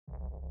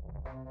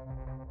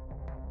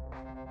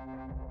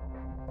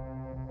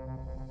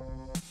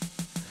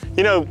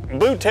You know,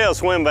 boot tail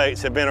swim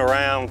baits have been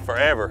around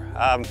forever.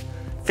 I'm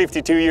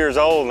 52 years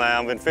old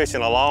now. I've been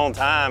fishing a long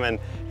time, and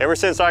ever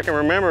since I can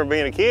remember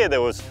being a kid,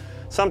 there was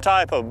some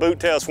type of boot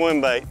tail swim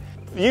bait.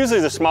 Usually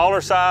the smaller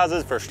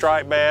sizes for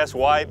striped bass,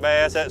 white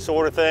bass, that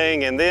sort of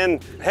thing. And then,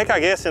 heck, I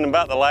guess in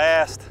about the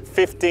last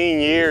 15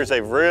 years,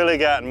 they've really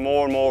gotten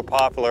more and more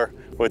popular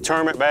with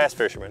tournament bass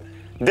fishermen.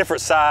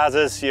 Different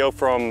sizes, you know,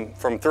 from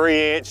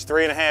 3-inch,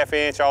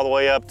 3.5-inch, all the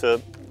way up to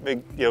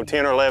big, you know,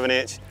 10 or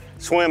 11-inch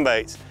swim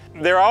baits.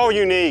 They're all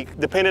unique,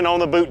 depending on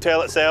the boot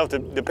tail itself,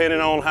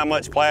 depending on how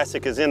much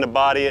plastic is in the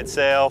body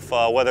itself,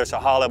 whether it's a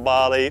hollow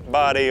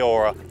body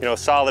or a, you know,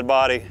 solid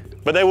body.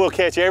 But they will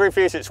catch every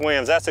fish that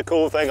swims. That's the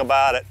cool thing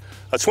about it.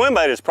 A swim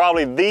bait is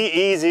probably the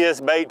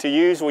easiest bait to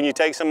use when you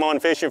take someone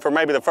fishing for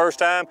maybe the first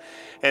time.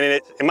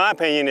 And in my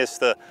opinion, it's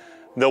the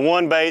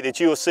one bait that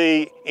you'll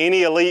see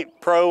any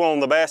elite pro on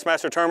the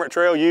Bassmaster Tournament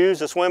Trail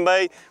use, a swim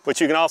bait, but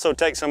you can also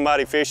take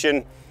somebody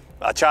fishing,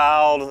 a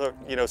child, or,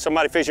 you know,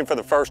 somebody fishing for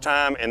the first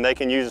time, and they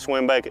can use a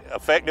swim bait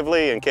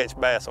effectively and catch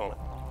bass on it.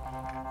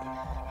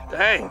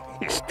 Dang,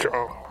 he's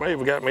strong.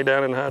 Maybe got me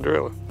down in the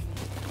hydrilla.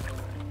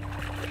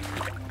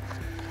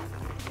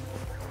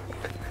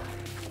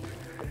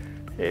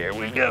 Here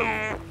we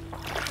go.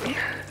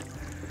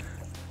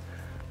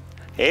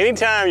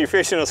 Anytime you're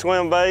fishing a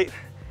swim bait,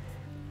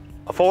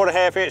 a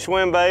 4.5-inch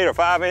swim bait or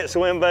 5-inch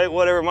swim bait,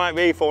 whatever it might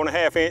be,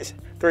 4.5-inch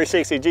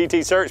 360 GT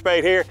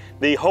Searchbait here,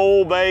 the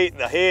whole bait,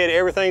 the head,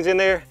 everything's in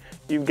there.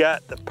 You've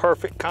got the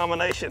perfect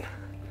combination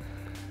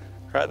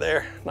right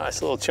there.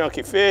 Nice little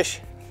chunky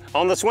fish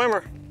on the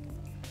swimmer.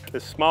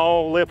 This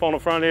small lip on the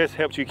front of this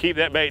helps you keep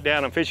that bait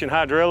down. I'm fishing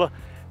hydrilla,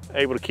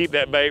 able to keep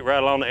that bait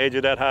right along the edge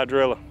of that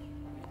hydrilla.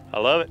 I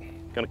love it.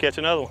 Gonna catch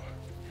another one.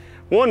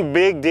 One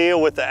big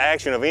deal with the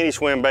action of any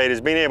swim bait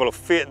is being able to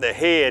fit the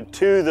head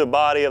to the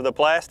body of the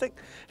plastic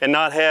and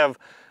not have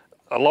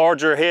a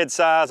larger head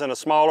size and a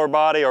smaller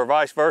body or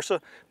vice versa.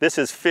 This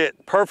is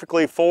fit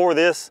perfectly for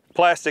this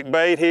plastic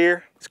bait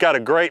here. It's got a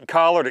great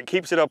collar that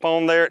keeps it up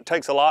on there. It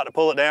takes a lot to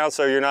pull it down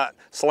so you're not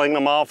slinging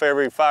them off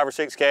every 5 or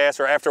 6 casts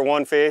or after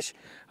one fish.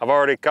 I've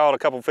already caught a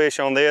couple fish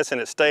on this and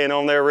it's staying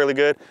on there really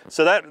good.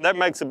 So that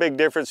makes a big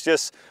difference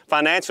just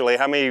financially,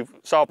 how many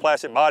soft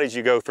plastic bodies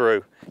you go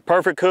through.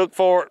 Perfect hook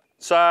for it,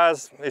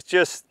 size, it's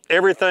just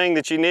everything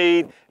that you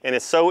need, and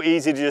it's so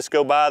easy to just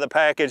go buy the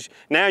package.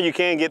 Now you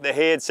can get the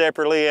head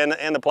separately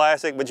and the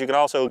plastic, but you can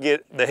also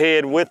get the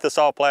head with the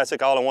soft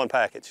plastic all in one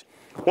package.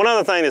 One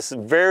other thing that's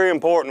very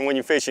important when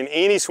you're fishing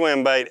any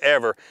swim bait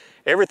ever,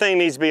 everything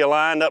needs to be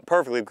aligned up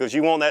perfectly because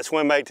you want that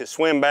swim bait to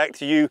swim back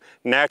to you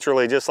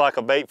naturally, just like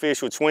a bait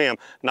fish would swim,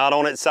 not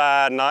on its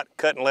side, not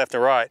cutting left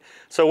and right.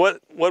 So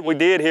what we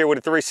did here with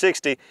the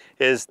 360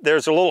 is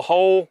there's a little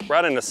hole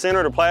right in the center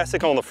of the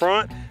plastic on the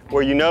front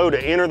where you know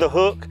to enter the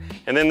hook,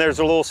 and then there's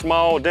a little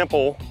small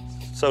dimple,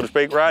 so to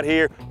speak, right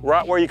here,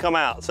 right where you come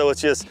out. So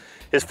it's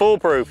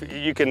foolproof.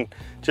 You can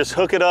just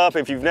hook it up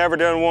if you've never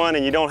done one,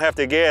 and you don't have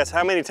to guess.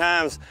 How many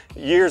times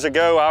years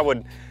ago I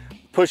would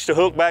push the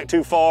hook back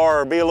too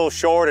far or be a little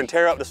short and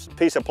tear up this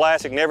piece of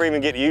plastic, never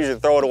even get to use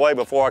it, throw it away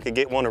before I could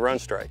get one to run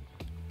straight.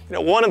 You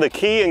know, one of the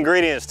key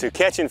ingredients to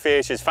catching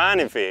fish is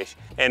finding fish,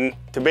 and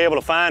to be able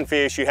to find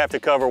fish, you have to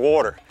cover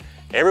water.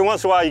 Every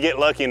once in a while you get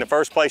lucky, and the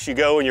first place you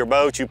go in your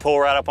boat, you pull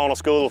right up on a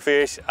school of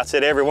fish. I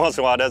said every once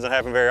in a while, it doesn't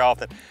happen very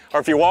often. Or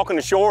if you're walking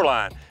the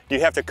shoreline,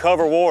 you have to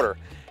cover water.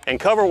 And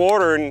cover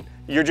water, and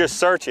you're just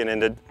searching. And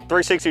the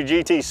 360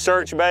 GT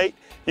Search Bait,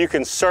 you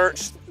can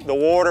search the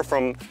water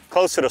from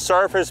close to the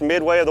surface,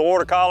 midway of the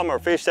water column, or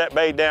fish that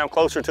bait down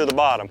closer to the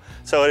bottom.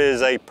 So it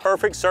is a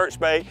perfect search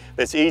bait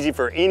that's easy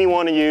for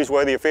anyone to use,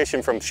 whether you're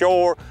fishing from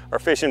shore or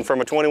fishing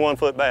from a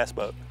 21-foot bass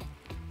boat.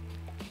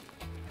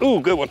 Ooh,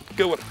 good one,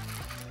 good one,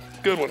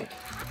 good one.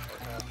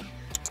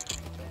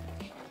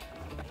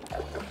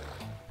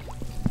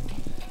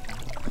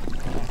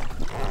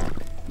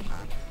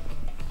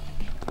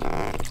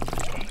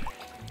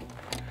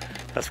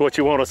 That's what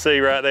you want to see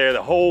right there,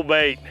 the whole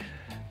bait,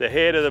 the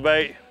head of the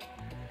bait,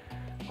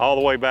 all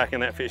the way back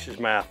in that fish's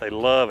mouth. They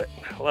love it,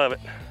 love it.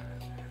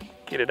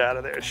 Get it out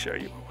of there to show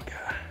you what we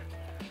got.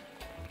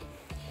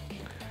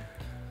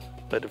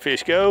 Let the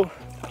fish go.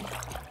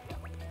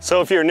 So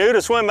if you're new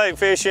to swim bait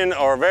fishing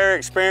or a very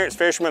experienced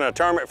fisherman, a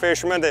tournament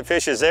fisherman that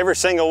fishes every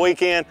single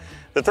weekend,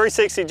 the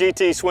 360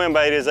 GT swim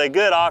bait is a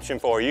good option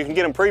for you. You can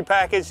get them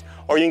pre-packaged,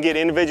 or you can get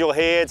individual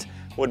heads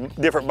with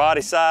different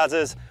body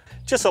sizes.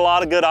 Just a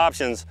lot of good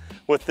options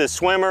with the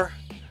swimmer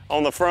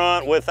on the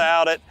front,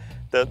 without it,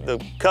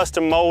 the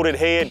custom molded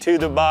head to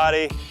the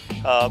body.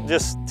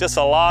 Just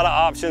a lot of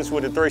options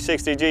with the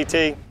 360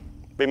 GT.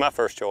 Be my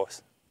first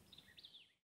choice.